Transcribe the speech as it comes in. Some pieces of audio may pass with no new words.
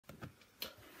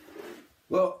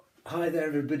Well, hi there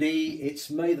everybody. It's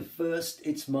May the 1st,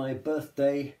 it's my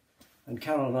birthday, and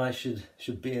Carol and I should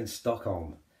be in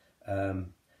Stockholm.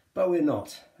 But we're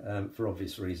not, for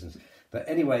obvious reasons. But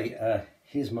anyway,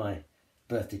 here's my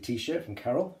birthday t-shirt from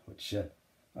Carol, which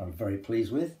I'm very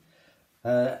pleased with.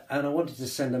 And I wanted to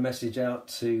send a message out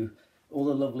to all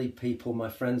the lovely people, my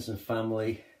friends and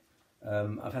family.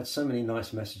 I've had so many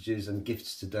nice messages and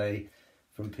gifts today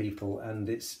from people, and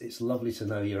it's lovely to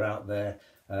know you're out there.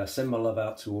 Send my love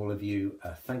out to all of you.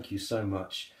 Thank you so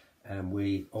much, and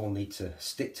we all need to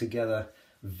stick together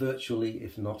virtually,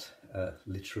 if not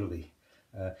literally.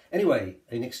 Anyway,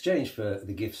 in exchange for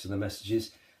the gifts and the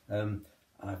messages,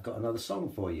 I've got another song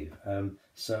for you.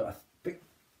 So I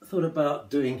thought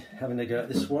about having a go at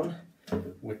this one,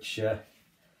 which I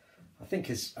think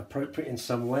is appropriate in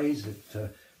some ways. It's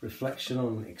a reflection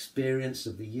on experience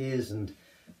of the years and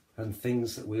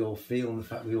things that we all feel, and the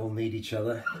fact we all need each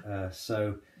other.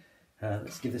 So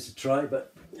let's give this a try,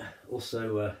 but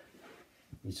also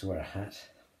need to wear a hat.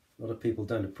 A lot of people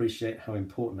don't appreciate how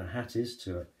important a hat is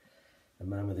to a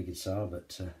man with a guitar,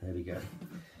 but there we go.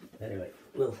 Anyway,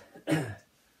 we'll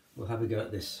have a go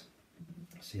at this,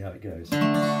 see how it goes.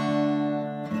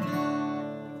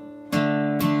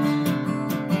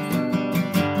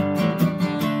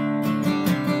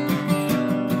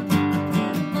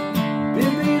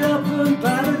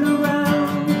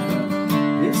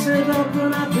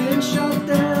 When I've been shot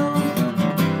down,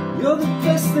 you're the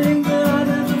best thing that I've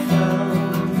ever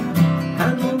found.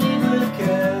 Handle me with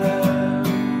care.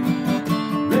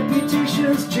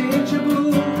 Reputation's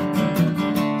changeable,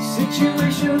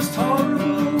 situation's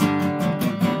tolerable.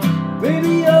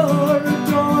 Baby, you're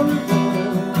adorable.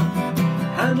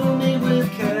 Handle me with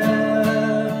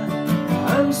care.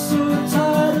 I'm so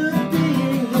tired of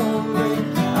being lonely.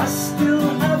 I still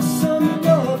have some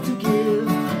love to give.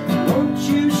 Won't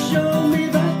you show me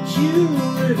that you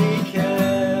really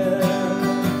care?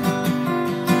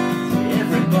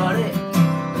 Everybody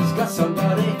has got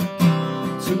somebody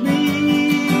to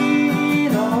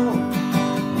lean on.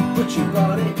 Put your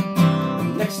body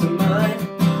next to mine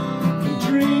and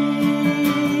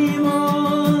dream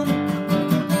on.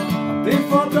 I've been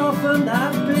fobbed off and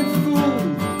I've been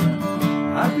fooled.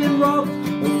 I've been robbed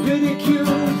and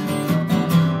ridiculed.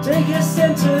 Take a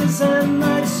sentence and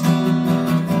night school.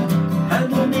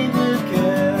 Handle me with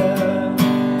care.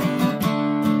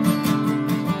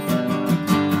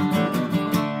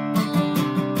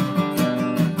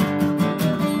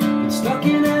 Been stuck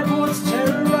in airports,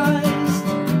 terrorized,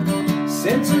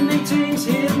 sent to meetings,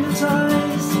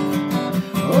 hypnotized,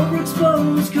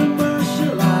 overexposed,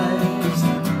 commercialized.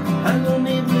 Handle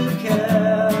me with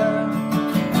care.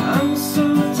 I'm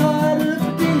so tired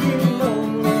of being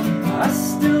lonely. I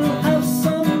still have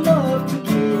some love to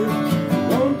give.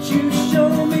 Won't you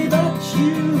show me that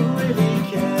you really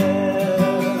care?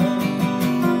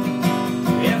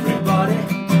 Everybody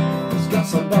has got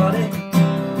somebody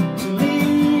to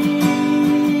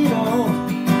lean on.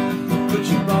 Put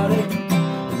your body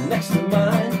next to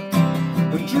mine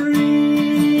and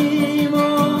dream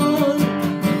on.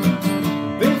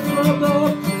 Been thrown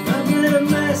up, I've made a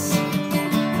mess.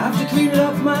 Have to clean it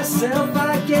up myself,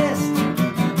 I guess.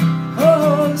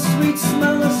 Oh, the sweet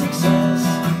smell of success.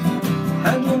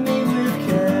 Handle me with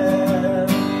care.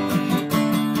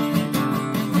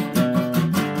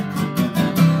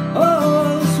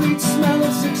 Oh, the sweet smell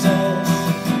of success.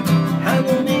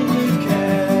 Handle me with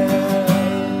care.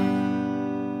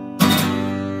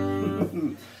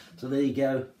 So there you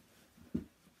go.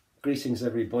 Greetings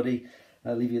everybody.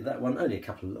 I'll leave you with that one. Only a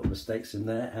couple of little mistakes in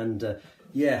there, and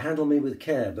yeah, handle me with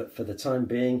care, but for the time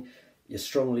being you're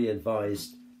strongly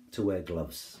advised to wear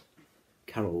gloves.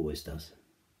 Carol always does.